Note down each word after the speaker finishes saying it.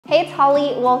Hey, it's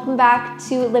Holly. Welcome back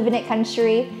to Living It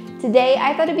Country. Today,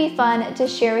 I thought it'd be fun to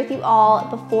share with you all,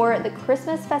 before the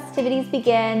Christmas festivities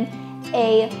begin,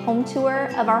 a home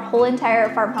tour of our whole entire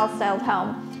farmhouse styled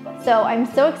home. So I'm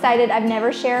so excited. I've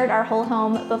never shared our whole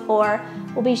home before.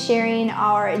 We'll be sharing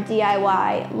our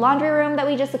DIY laundry room that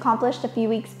we just accomplished a few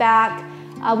weeks back.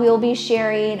 We will be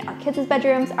sharing our kids'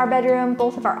 bedrooms, our bedroom,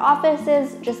 both of our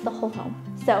offices, just the whole home.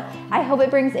 So I hope it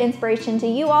brings inspiration to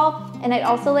you all. And I'd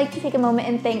also like to take a moment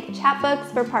and thank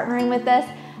Chatbooks for partnering with us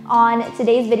on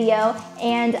today's video.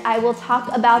 And I will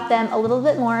talk about them a little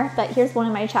bit more, but here's one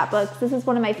of my Chatbooks. This is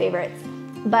one of my favorites,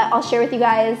 but I'll share with you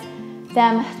guys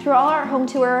them through all our home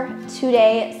tour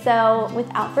today. So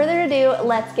without further ado,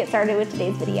 let's get started with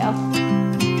today's video.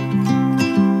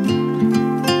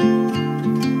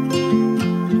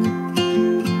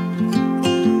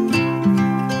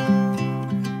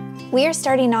 We are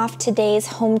starting off today's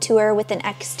home tour with an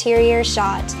exterior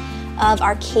shot of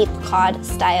our Cape Cod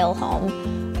style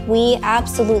home. We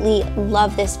absolutely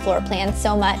love this floor plan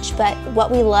so much, but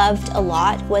what we loved a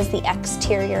lot was the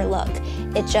exterior look.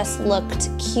 It just looked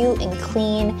cute and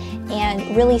clean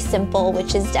and really simple,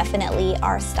 which is definitely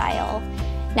our style.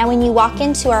 Now, when you walk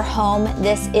into our home,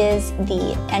 this is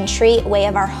the entryway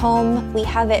of our home. We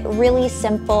have it really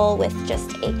simple with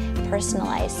just a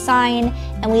personalized sign,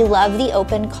 and we love the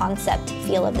open concept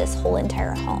feel of this whole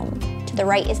entire home. To the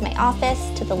right is my office,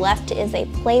 to the left is a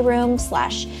playroom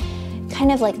slash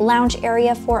kind of like lounge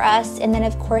area for us, and then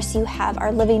of course you have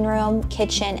our living room,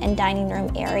 kitchen, and dining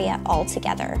room area all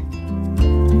together.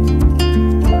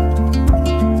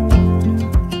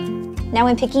 Now,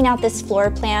 when picking out this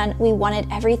floor plan, we wanted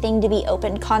everything to be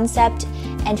open concept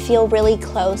and feel really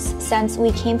close, since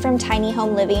we came from tiny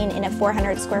home living in a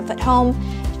 400 square foot home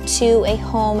to a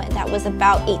home that was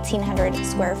about 1,800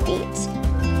 square feet.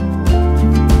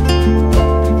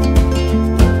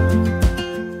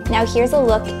 Now here's a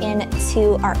look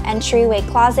into our entryway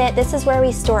closet. This is where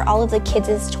we store all of the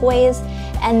kids' toys,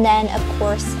 and then of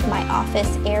course my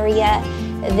office area.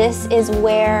 This is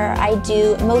where I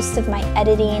do most of my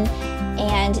editing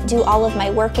and do all of my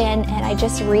work in, and I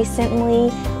just recently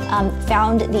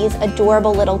found these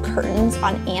adorable little curtains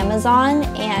on Amazon,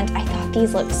 and I thought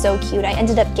these looked so cute. I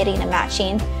ended up getting a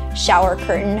matching shower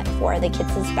curtain for the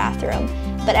kids' bathroom.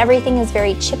 But everything is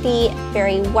very chippy,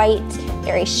 very white,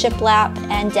 very shiplap,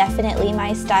 and definitely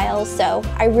my style. So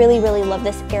I really, really love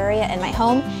this area in my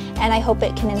home, and I hope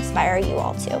it can inspire you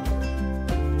all too.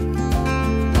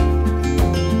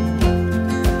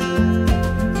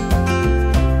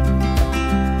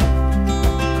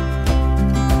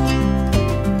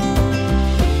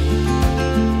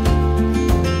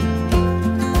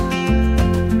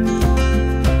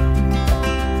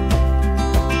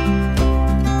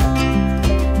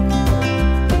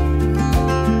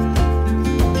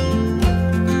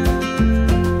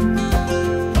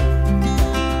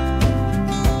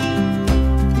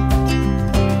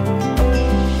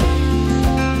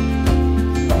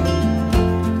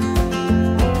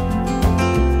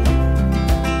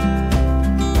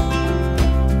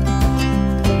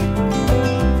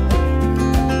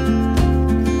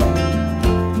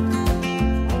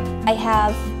 I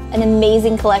have an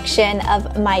amazing collection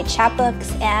of my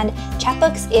chapbooks, and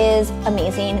chapbooks is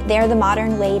amazing. They're the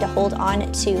modern way to hold on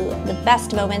to the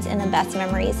best moments and the best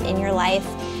memories in your life.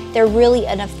 They're really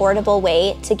an affordable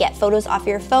way to get photos off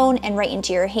your phone and right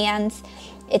into your hands.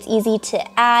 It's easy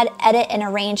to add, edit, and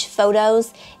arrange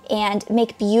photos and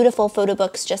make beautiful photo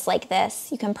books just like this.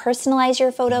 You can personalize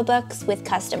your photo books with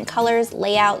custom colors,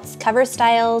 layouts, cover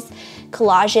styles,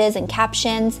 collages, and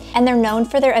captions, and they're known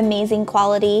for their amazing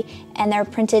quality, and they're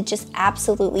printed just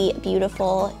absolutely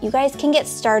beautiful. You guys can get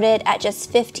started at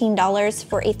just $15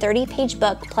 for a 30-page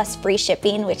book plus free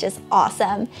shipping, which is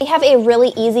awesome. They have a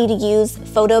really easy to use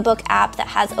photo book app that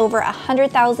has over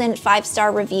 100,000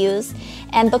 5-star reviews,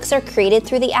 and books are created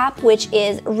through the app, which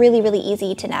is really, really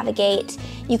easy to navigate.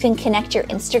 You can connect your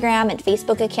Instagram and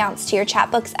Facebook accounts to your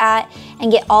Chatbooks app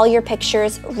and get all your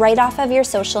pictures right off of your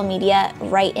social media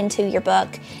right into your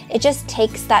book. It just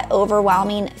takes that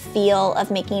overwhelming feel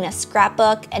of making a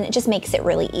scrapbook, and it just makes it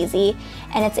really easy.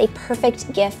 And it's a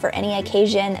perfect gift for any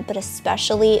occasion, but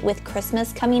especially with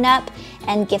Christmas coming up,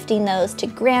 and gifting those to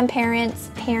grandparents,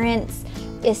 parents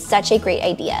is such a great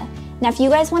idea. Now, if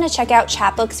you guys want to check out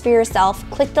Chatbooks for yourself,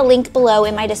 click the link below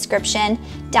in my description,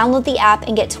 download the app,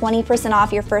 and get 20%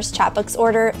 off your first Chatbooks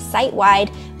order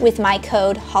site-wide with my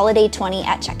code HOLIDAY20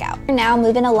 at checkout. We're now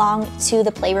moving along to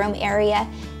the playroom area,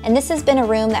 and this has been a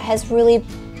room that has really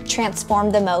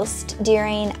transformed the most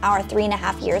during our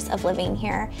 3.5 years of living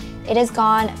here. It has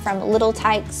gone from little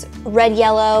tykes, red,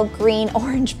 yellow, green,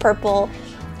 orange, purple,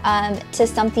 to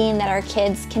something that our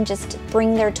kids can just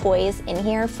bring their toys in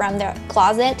here from their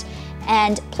closet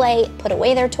and play, put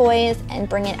away their toys, and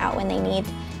bring it out when they need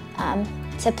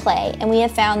to play. And we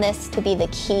have found this to be the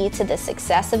key to the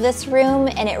success of this room,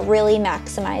 and it really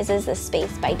maximizes the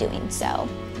space by doing so.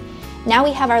 Now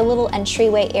we have our little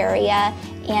entryway area,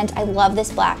 and I love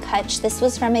this black hutch. This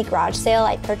was from a garage sale.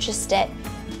 I purchased it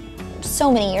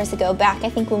so many years ago, back I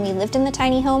think when we lived in the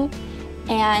tiny home,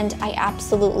 and I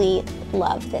absolutely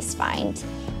love this find.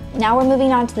 Now we're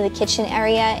moving on to the kitchen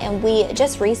area, and we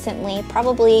just recently,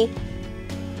 probably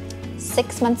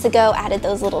 6 months ago, added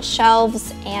those little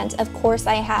shelves, and of course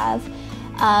I have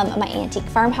my antique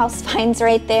farmhouse finds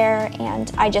right there,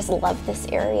 and I just love this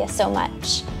area so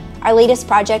much. Our latest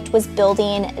project was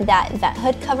building that vent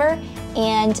hood cover,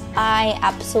 and I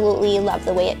absolutely love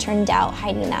the way it turned out,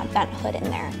 hiding that vent hood in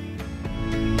there.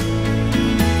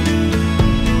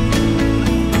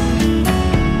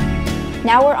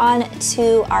 Now we're on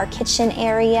to our kitchen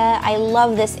area. I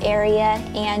love this area,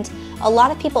 and a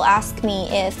lot of people ask me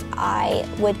if I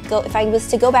was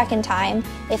to go back in time,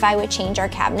 if I would change our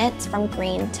cabinets from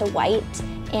green to white,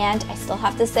 and I still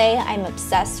have to say I'm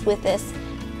obsessed with this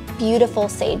beautiful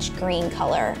sage green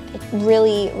color. It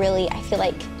really, I feel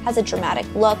like has a dramatic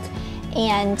look,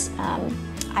 and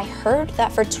I heard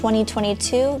that for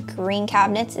 2022, green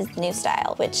cabinets is the new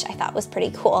style, which I thought was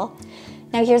pretty cool.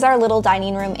 Now here's our little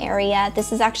dining room area.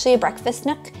 This is actually a breakfast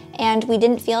nook, and we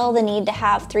didn't feel the need to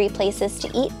have 3 places to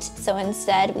eat, so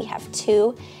instead we have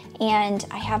 2. And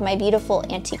I have my beautiful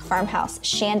antique farmhouse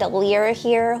chandelier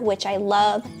here, which I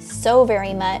love so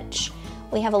very much.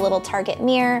 We have a little Target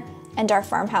mirror and our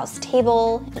farmhouse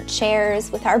table and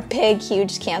chairs with our big,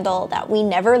 huge candle that we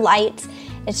never light.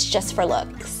 It's just for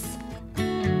looks.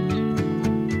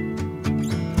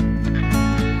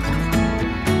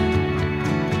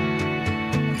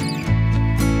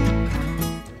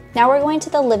 Now we're going to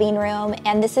the living room,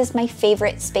 and this is my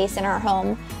favorite space in our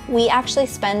home. We actually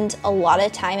spend a lot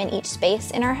of time in each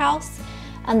space in our house.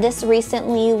 This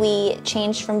recently we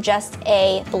changed from just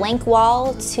a blank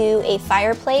wall to a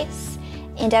fireplace.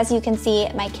 And as you can see,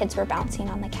 my kids were bouncing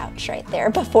on the couch right there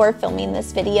before filming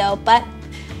this video, but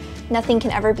nothing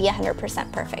can ever be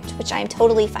 100% perfect, which I'm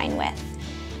totally fine with.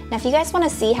 Now, if you guys want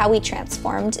to see how we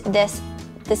transformed this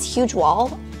huge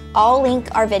wall, I'll link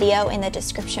our video in the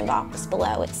description box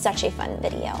below. It's such a fun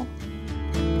video.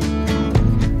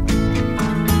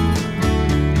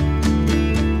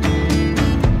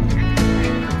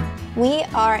 We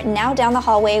are now down the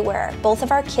hallway where both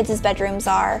of our kids' bedrooms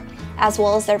are, as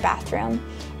well as their bathroom.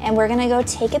 And we're gonna go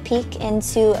take a peek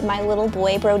into my little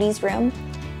boy Brody's room.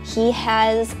 He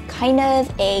has kind of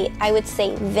a, I would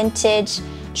say, vintage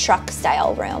truck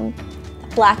style room.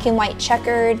 Black and white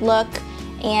checkered look,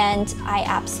 and I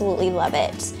absolutely love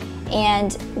it.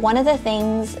 And one of the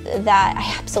things that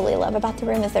I absolutely love about the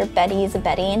room is their Betty's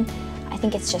bedding. I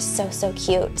think it's just so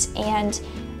cute. And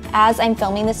as I'm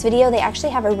filming this video, they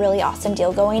actually have a really awesome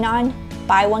deal going on.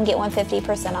 Buy one, get one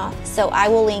 50% off. So I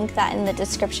will link that in the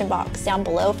description box down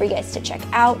below for you guys to check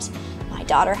out. My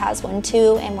daughter has one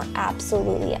too, and we're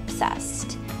absolutely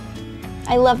obsessed.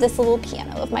 I love this little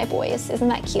piano of my boys. Isn't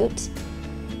that cute?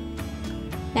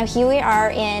 Now here we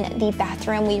are in the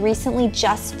bathroom. We recently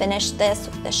just finished this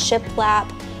with the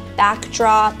shiplap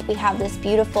backdrop. We have this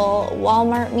beautiful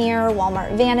Walmart mirror,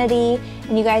 Walmart vanity,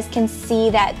 and you guys can see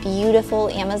that beautiful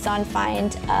Amazon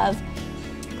find of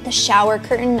the shower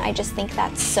curtain. I just think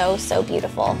that's so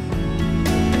beautiful.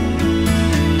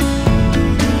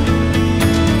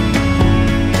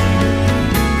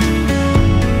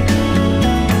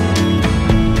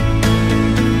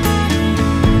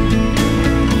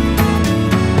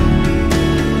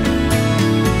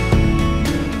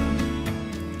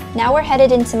 Now we're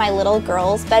headed into my little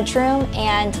girl's bedroom,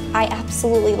 and I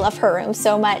absolutely love her room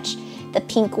so much. The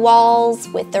pink walls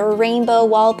with the rainbow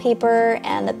wallpaper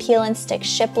and the peel and stick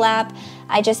shiplap.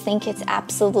 I just think it's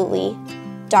absolutely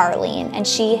darling. And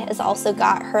she has also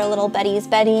got her little Betty's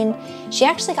bedding. She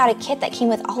actually got a kit that came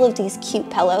with all of these cute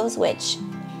pillows, which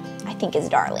I think is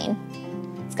darling.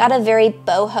 It's got a very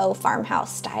boho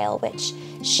farmhouse style, which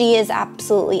she is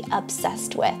absolutely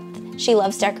obsessed with. She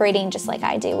loves decorating just like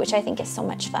I do, which I think is so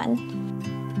much fun.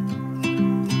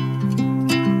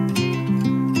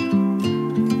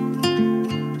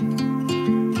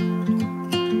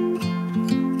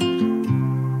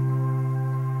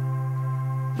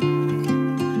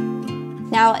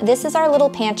 Now, this is our little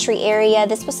pantry area.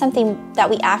 This was something that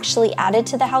we actually added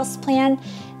to the house plan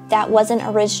that wasn't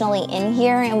originally in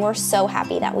here, and we're so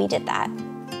happy that we did that.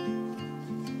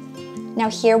 Now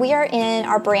here we are in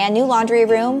our brand new laundry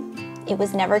room. It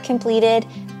was never completed,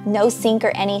 no sink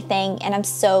or anything, and I'm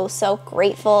so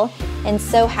grateful and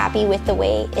so happy with the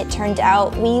way it turned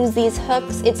out. We use these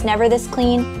hooks. It's never this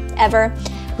clean, ever.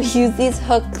 We use these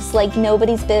hooks like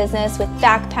nobody's business with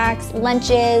backpacks,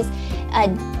 lunches,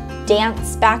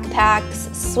 dance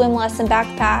backpacks, swim lesson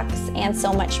backpacks, and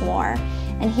so much more.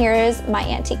 And here's my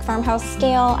antique farmhouse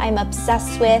scale I'm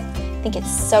obsessed with. I think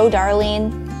it's so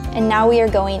darling. And now we are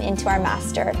going into our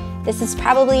master. This is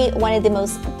probably one of the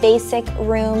most basic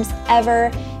rooms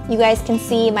ever. You guys can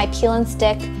see my peel and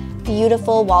stick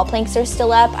beautiful wall planks are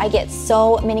still up. I get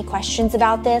so many questions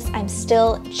about this. I'm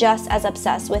still just as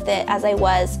obsessed with it as I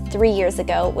was 3 years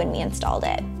ago when we installed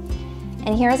it.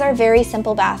 And here's our very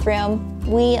simple bathroom.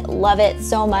 We love it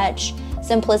so much.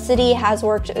 Simplicity has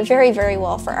worked very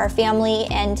well for our family,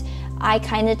 and I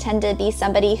kind of tend to be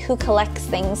somebody who collects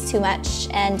things too much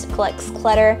and collects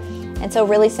clutter. And so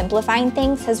really simplifying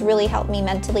things has really helped me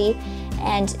mentally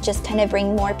and just kind of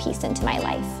bring more peace into my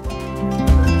life.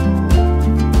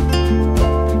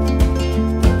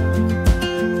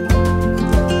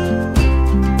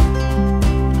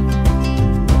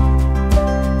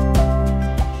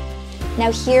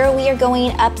 Now here we are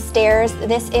going upstairs.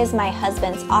 This is my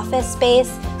husband's office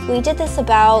space. We did this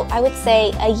about, I would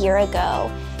say, a year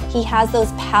ago. He has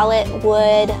those pallet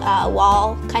wood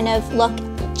wall kind of look,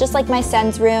 just like my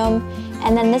son's room.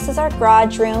 And then this is our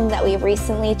garage room that we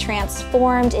recently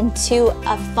transformed into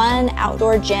a fun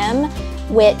outdoor gym,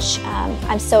 which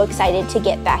I'm so excited to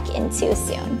get back into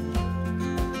soon.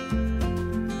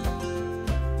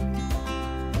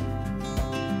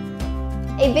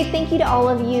 A big thank you to all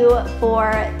of you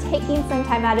for taking some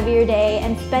time out of your day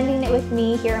and spending it with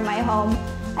me here in my home.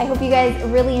 I hope you guys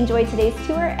really enjoyed today's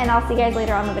tour, and I'll see you guys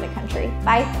later on Live in a Country.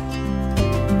 Bye.